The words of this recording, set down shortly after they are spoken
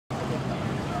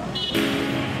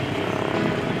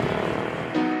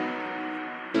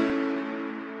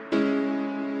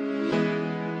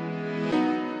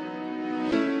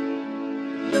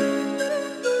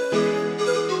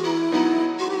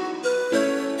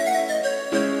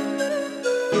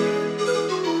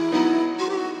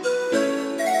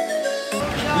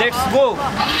Let's go.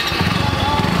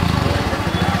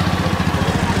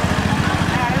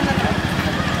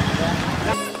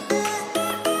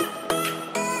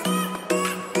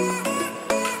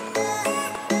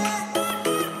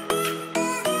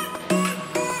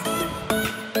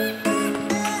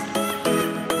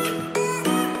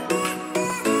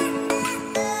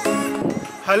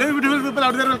 Hello beautiful people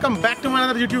out there, welcome back to my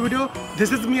another YouTube video.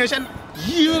 This is me Yash and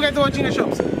you guys are watching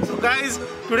Yashopes. So guys,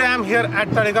 today I am here at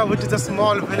Talegaon, which is a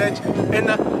small village in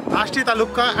Ashti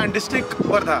Taluka and district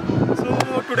Wardha.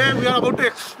 So today we are about to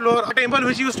explore a temple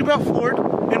which used to be a fort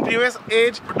in previous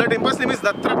age. The temple's name is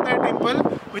Dattatreya temple,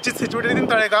 which is situated in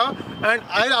Talegaon, and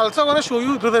I'll also want to show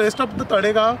you through the rest of the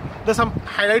Talegaon some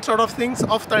highlight sort of things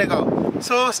of Talegaon.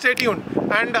 So stay tuned.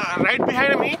 And right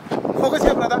behind me, focus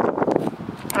here brother.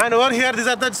 And over here, these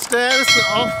are the stairs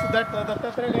of that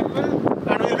Dattatreya temple,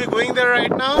 and we'll be going there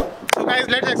right now. So guys,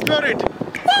 let's explore it. Woo!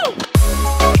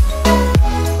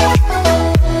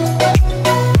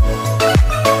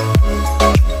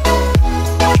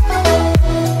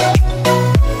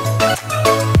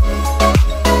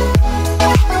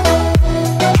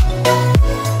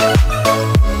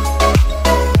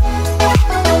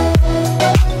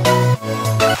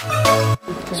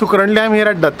 So currently I am here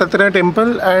at Dattatreya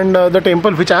temple, and the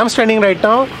temple which I am standing right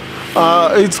now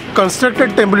is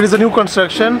constructed temple. It is a new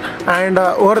construction, and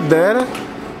over there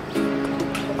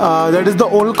that is the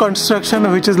old construction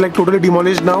which is like totally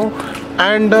demolished now,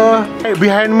 and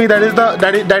behind me that is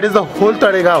the whole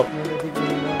Talegaon.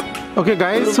 Okay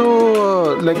guys,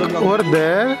 so like over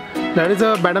there that is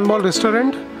a bat and ball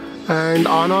restaurant, and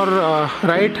on our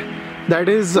right that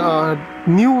is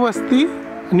new Vasti,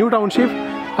 new township,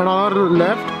 and on our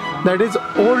left that is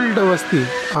old Vasti,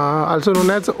 also known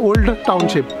as old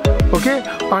township. Okay,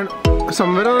 and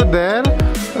somewhere over there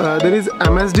there is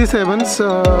MSD 7's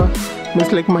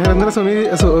means like Mahendra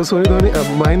Dhoni's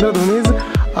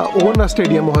own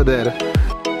stadium over there.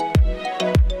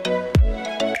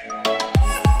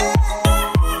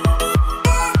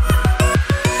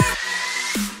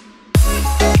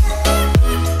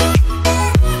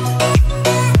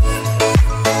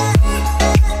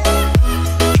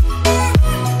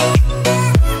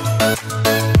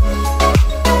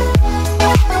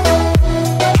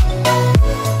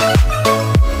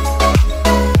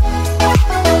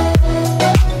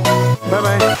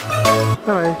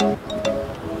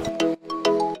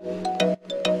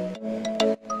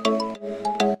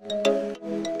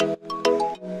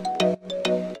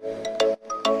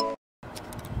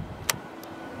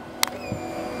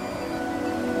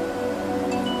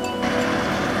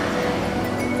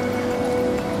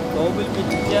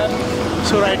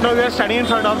 So right now we are standing in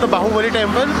front of the Bahubali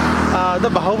temple. The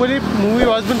Bahubali movie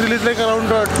was been released like around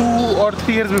 2 or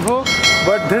 3 years before,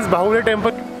 but this Bahubali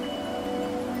temple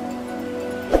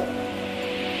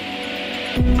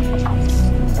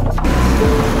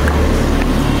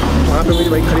वहाँ पे मेरी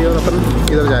bike खड़ी है और अपन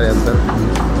इधर जा रहे हैं अंदर.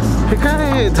 हे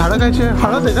काय झाडं कायचे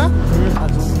हळद आहे का?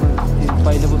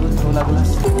 पहले बोलून लागला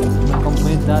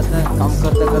कंपनीत जाता काम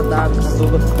करता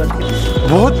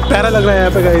बहुत प्यारा लग रहा है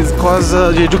यहाँ पे गाइस, कॉज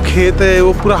ये जो खेत है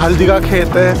वो पूरा हल्दी का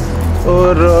खेत है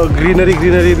और ग्रीनरी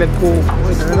लाइक वो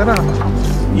है ना,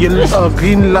 ये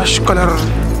ग्रीन लश कलर.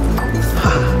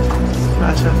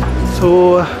 अच्छा, सो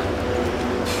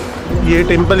ये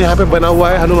टेम्पल यहाँ पे बना हुआ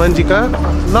है हनुमान जी का,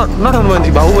 नॉट हनुमान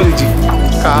जी, बाहुबली जी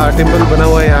का टेम्पल बना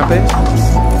हुआ है यहाँ पे.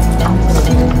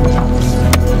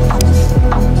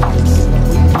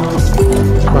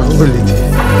 बाहुबली जी.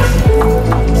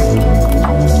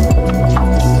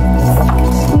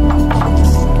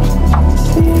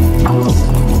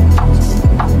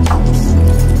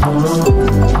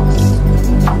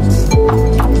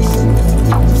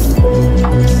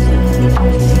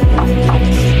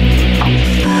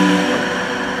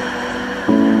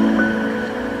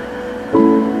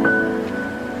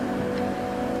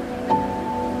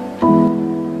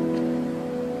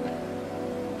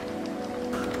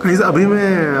 गाइस, अभी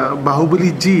मैं बाहुबली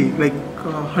जी लाइक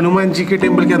हनुमान जी के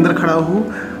टेम्पल के अंदर खड़ा हूँ.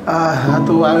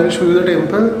 तो I will show you the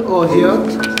temple over here,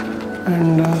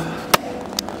 and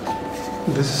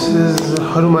this is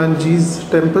Hanuman जी's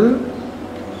temple.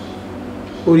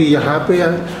 और यहाँ पे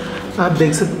आप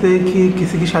देख सकते हैं कि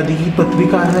किसी की शादी की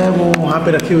पत्रिका है वो वहाँ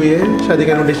पे रखी हुई है, शादी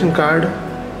का इन्विटेशन कार्ड.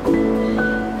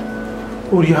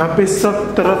 और यहाँ पे सब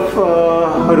तरफ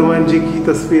हनुमान जी की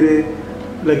तस्वीरें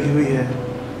लगी हुई है.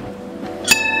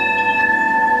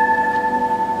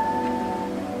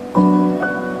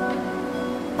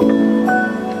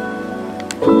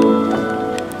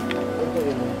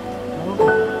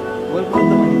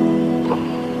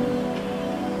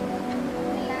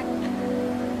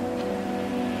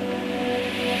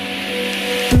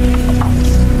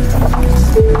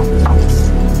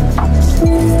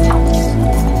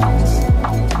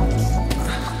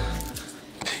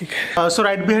 So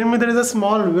right behind me there is a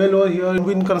small well over here,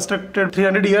 been constructed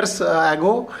 300 years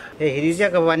ago. हे हिरीच्या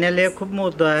पाण्याला खूप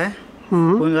महत्त्व आहे.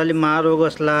 कोणाला महारोग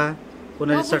असला,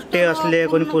 कोणाला सट्टे असले,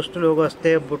 कोणी कुष्ठ रोग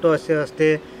असते, बोटो असे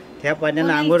असते, त्या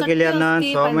पाण्यानं आंघोळ केल्यानं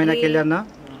 6 महिना केल्यानं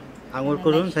आंघोळ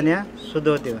करून सन्या शुद्ध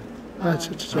होते.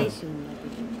 अच्छा अच्छा.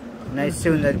 नाहीसे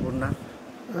होऊन जाते पूर्ण.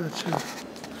 अच्छा.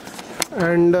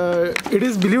 And it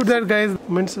is believed that, guys,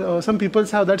 means some people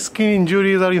have that skin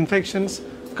injuries or infections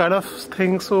kind of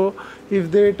thing. So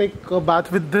if they take a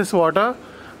bath with this water,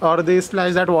 or they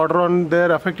splash that water on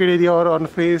their affected area or on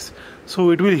face, so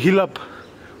it will heal up.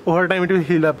 Over time, it will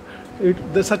heal up.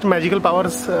 Such magical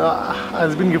powers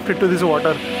has been gifted to this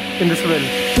water in this well.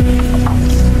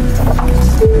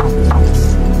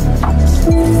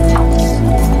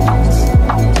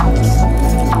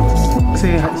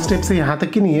 Steps से यहाँ तक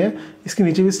की नहीं है, इसके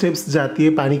नीचे भी steps जाती है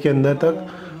पानी के अंदर तक,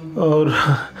 और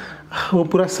वो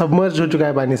पूरा सबमर्ज हो चुका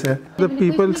है पानी से. The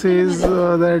people says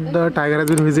that the tiger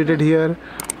has been visited here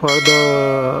for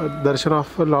the Darshan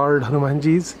of Lord Hanuman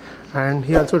जीज, and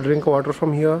he also drink water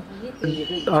from here.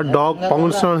 A dog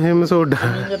pounced on him, so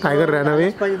tiger ran away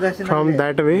from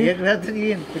that way.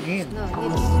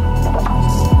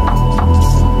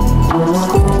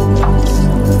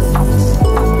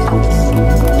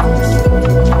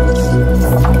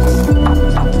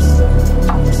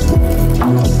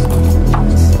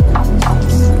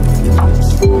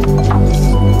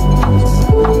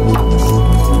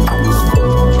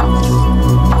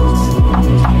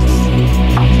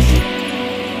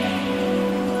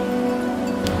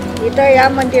 इथं या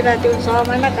मंदिरात येऊन 6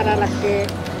 महिना करावं लागते.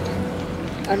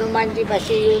 हनुमानजी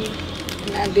पाशी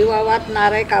येऊन दिवावात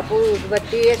नारळ कापूर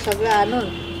उदबत्ती हे सगळं आणून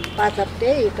 5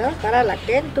 हप्ते इथं करावं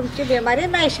लागते. तुमची बिमारी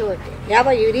नाहीशी होते. या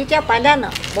विहिरीच्या पाण्यानं,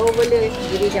 बाहुबली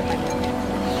विहिरीच्या पाण्यानं.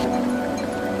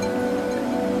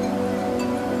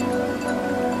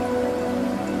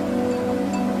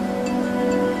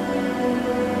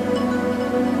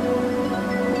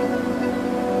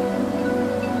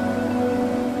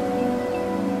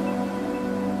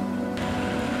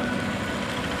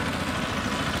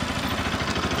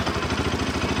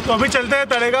 तो अभी चलते हैं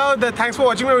Talegaon. Thanks for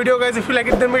watching my video, guys. If you like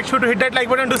it, then make sure to hit that like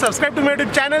button, to subscribe to my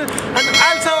YouTube channel, and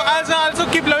also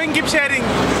keep loving, keep sharing.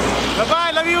 Bye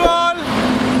bye. Love you all.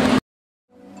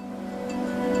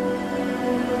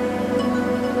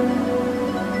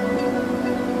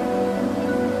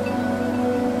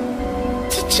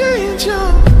 To change your